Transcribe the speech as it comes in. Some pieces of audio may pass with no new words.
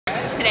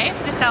today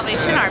for the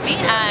Salvation Army.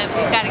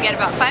 We've got to get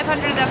about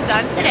 500 of them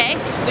done today.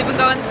 We've been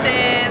going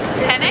since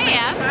 10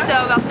 a.m.,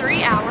 so about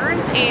 3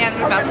 hours, and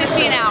about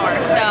 15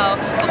 hours, so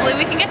hopefully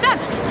we can get done.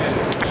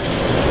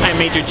 I'm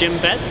Major Jim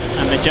Betts.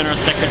 I'm the General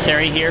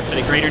Secretary here for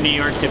the Greater New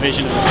York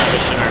Division of the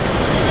Salvation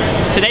Army.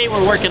 Today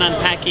we're working on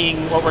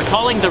packing what we're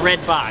calling the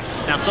red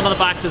box. Now some of the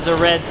boxes are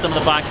red, some of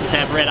the boxes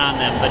have red on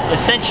them, but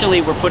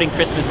essentially we're putting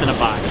Christmas in a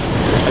box.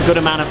 A good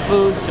amount of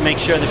food to make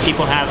sure that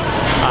people have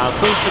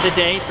food for the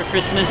day for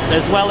Christmas,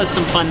 as well as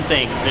some fun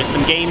things. There's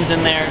some games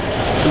in there,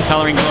 some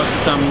coloring books,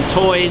 some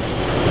toys,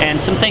 and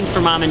some things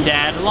for mom and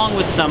dad, along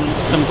with some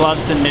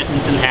gloves and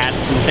mittens and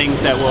hats and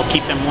things that will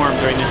keep them warm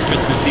during this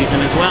Christmas season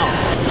as well.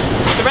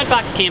 The Red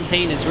Box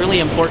campaign is really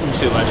important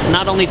to us.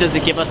 Not only does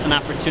it give us an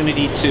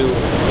opportunity to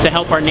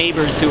help our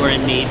neighbors who are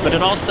in need, but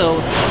it also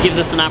gives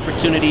us an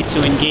opportunity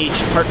to engage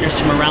partners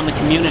from around the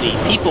community,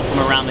 people from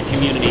around the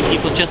community,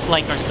 people just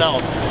like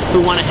ourselves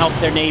who want to help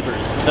their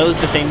neighbors, those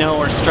that they know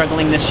are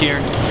struggling this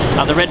year.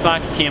 The Red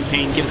Box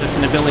campaign gives us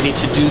an ability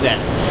to do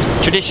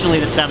that. Traditionally,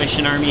 the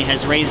Salvation Army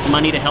has raised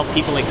money to help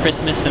people at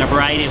Christmas in a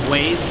variety of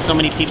ways. So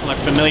many people are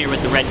familiar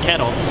with the Red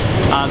Kettle.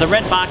 The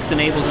Red Box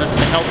enables us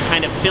to help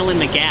kind of fill in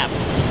the gap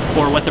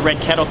for what the Red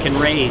Kettle can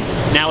raise.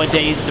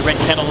 Nowadays, the Red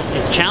Kettle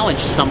is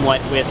challenged somewhat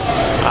with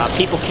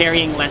people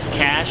carrying less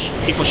cash,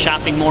 people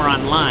shopping more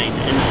online,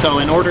 and so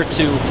in order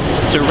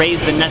to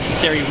raise the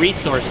necessary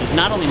resources,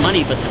 not only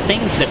money, but the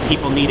things that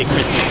people need at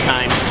Christmas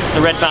time,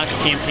 the Red Box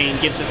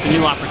campaign gives us a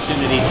new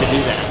opportunity to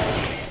do that.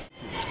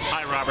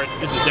 Hi Robert,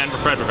 this is Denver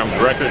Frederick. I'm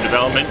Director of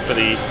Development for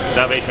the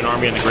Salvation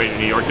Army in the Greater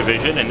New York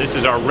Division, and this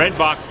is our Red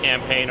Box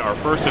campaign, our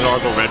first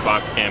inaugural Red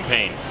Box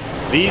campaign.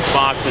 These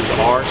boxes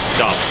are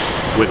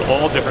stuffed with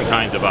all different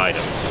kinds of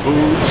items.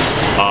 Foods,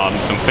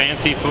 some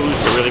fancy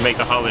foods to really make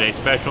the holiday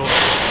special,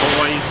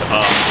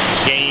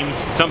 toys, games,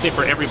 something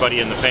for everybody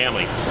in the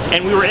family.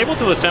 And we were able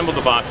to assemble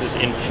the boxes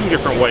in two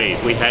different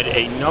ways. We had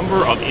a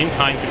number of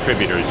in-kind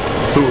contributors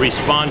who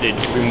responded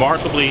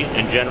remarkably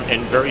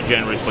and very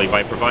generously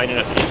by providing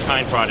us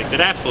in-kind product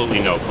at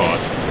absolutely no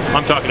cost.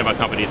 I'm talking about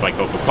companies like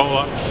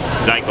Coca-Cola,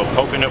 Zico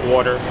Coconut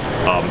Water,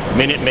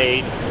 Minute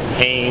Maid,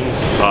 Hanes,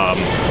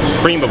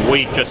 cream of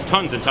wheat, just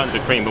tons and tons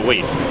of cream of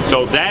wheat.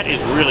 So that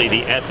is really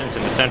the essence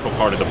and the central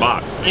part of the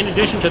box. In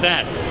addition to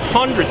that,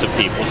 hundreds of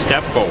people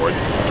stepped forward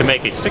to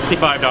make a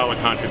 $65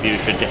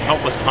 contribution to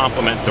help us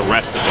complement the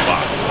rest of the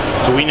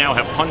box. So we now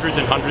have hundreds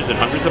and hundreds and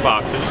hundreds of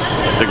boxes.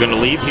 They're going to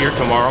leave here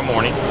tomorrow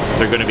morning.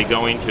 They're going to be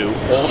going to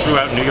all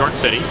throughout New York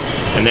City.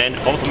 And then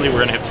ultimately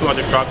we're going to have two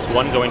other trucks,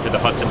 one going to the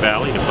Hudson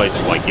Valley to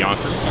places like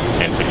Yonkers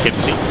and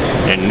Poughkeepsie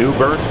and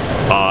Newburgh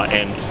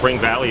and Spring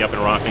Valley up in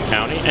Rockland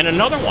County. And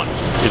another one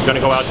is going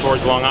to go out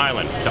towards Long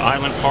Island, to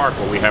Island Park,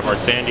 where we have our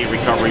Sandy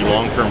Recovery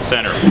Long-Term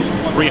Center.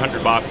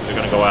 300 boxes are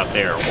going to go out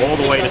there, all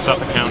the way to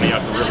Suffolk County,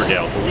 out to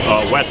Riverdale,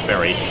 to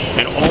Westbury,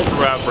 and all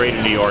throughout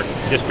Greater New York.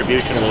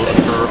 Distribution will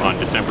occur on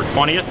December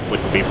 20th,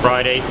 which will be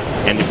Friday,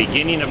 and the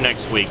beginning of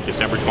next week,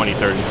 December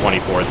 23rd and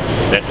 24th,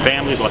 that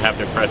families will have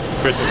their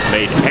Christmas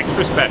made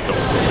extra special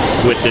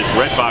with this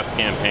Red Box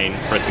campaign,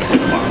 Christmas in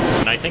a Box.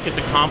 And I think it's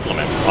a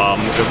compliment.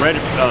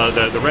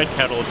 The Red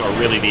Kettles are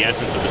really the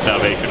essence of the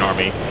Salvation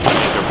Army. I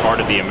think they're part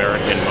of the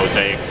American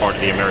mosaic, part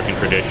of the American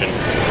tradition,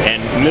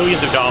 and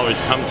millions of dollars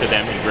come to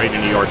them in Greater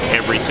New York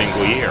every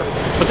single year.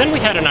 But then we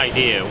had an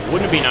idea,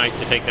 wouldn't it be nice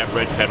to take that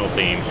Red Kettle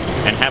theme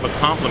and have a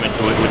complement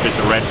to it, which is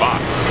the Red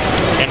Box?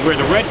 And where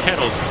the Red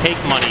Kettles take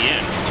money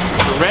in,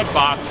 the Red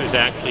Box is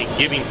actually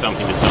giving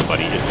something to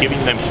somebody. It's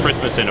giving them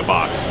Christmas in a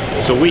box.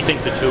 So we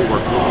think the two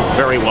work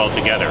very well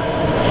together.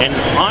 And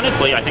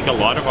honestly, I think a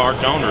lot of our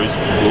donors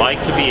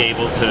like to be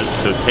able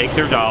to take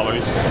their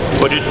dollars,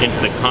 put it into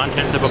the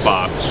contents of a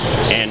box,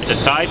 and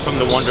aside from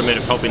the wonderment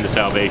of helping the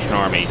Salvation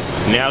Army,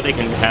 now they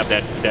can have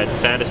that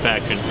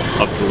satisfaction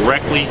of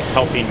directly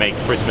helping make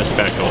Christmas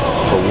special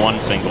for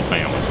one single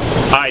family.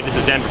 Hi, this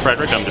is Denver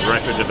Frederick. I'm the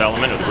Director of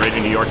Development of the Greater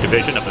New York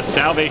Division of the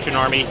Salvation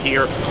Army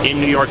here in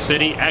New York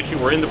City.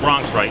 Actually, we're in the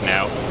Bronx right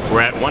now.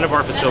 We're at one of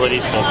our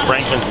facilities called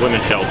Franklin's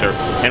Women's Shelter,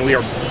 and we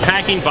are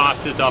packing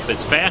boxes up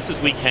as fast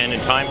as we can in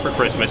time for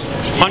Christmas.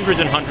 Hundreds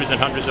and hundreds and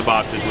hundreds of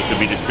boxes which will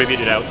be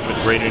distributed out to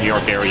the Greater New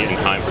York area in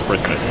time for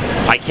Christmas.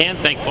 I can't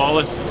thank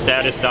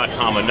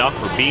BallerStatus.com enough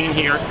for being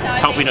here,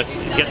 helping us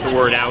get the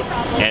word out,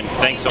 and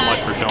thanks so much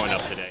for showing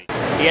up today.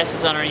 The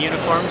S's on our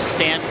uniforms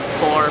stand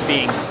for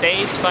being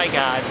saved by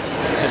God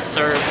to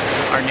serve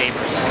our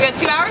neighbors. We got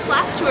 2 hours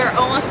left. We're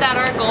almost at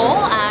our goal.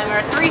 We're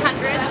at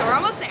 300, so we're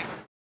almost there.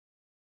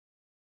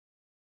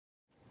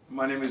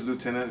 My name is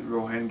Lieutenant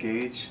Rohan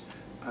Gage.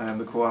 I am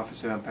the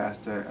co-officer and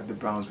pastor at the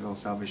Brownsville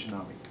Salvation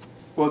Army.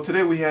 Well,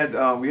 today we had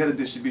a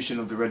distribution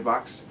of the Red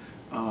Box.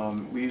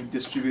 We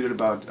distributed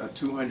about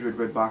 200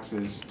 Red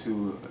Boxes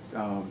to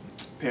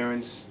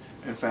parents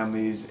and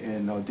families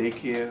in our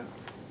daycare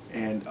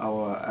and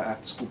our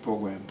after-school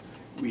program.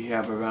 We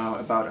have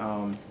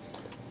about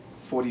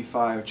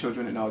 45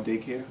 children in our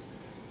daycare,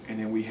 and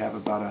then we have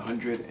about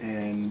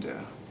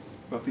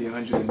roughly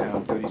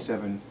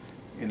 137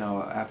 in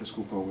our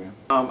after-school program.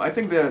 I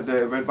think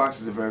the Red Box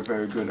is a very,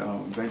 very good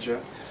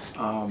venture.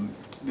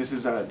 This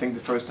is, I think, the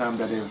first time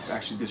that they've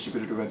actually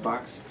distributed a red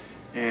box.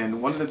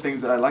 And one of the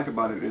things that I like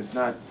about it is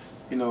not,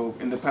 you know,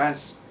 in the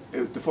past,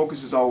 the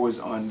focus is always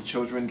on the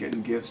children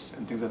getting gifts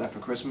and things like that for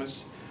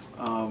Christmas.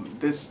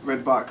 This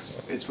red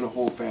box is for the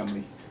whole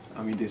family.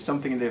 I mean, there's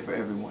something in there for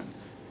everyone.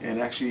 And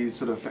actually,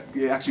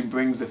 it actually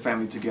brings the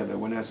family together.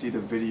 When I see the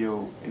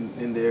video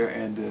in there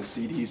and the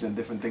CDs and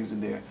different things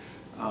in there,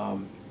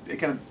 it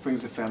kind of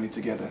brings the family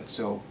together.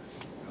 So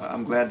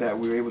I'm glad that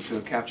we were able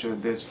to capture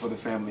this for the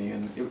family,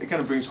 and it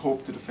kind of brings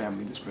hope to the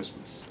family this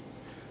Christmas.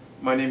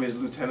 My name is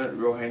Lieutenant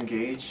Rohan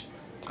Gage.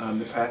 I'm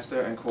the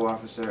pastor and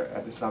co-officer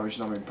at the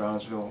Salvation Army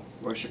Brownsville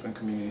Worship and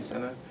Community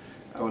Center.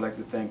 I would like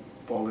to thank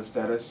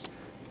BallerStatus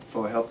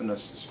for helping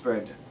us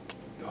spread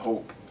the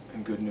hope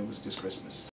and good news this Christmas.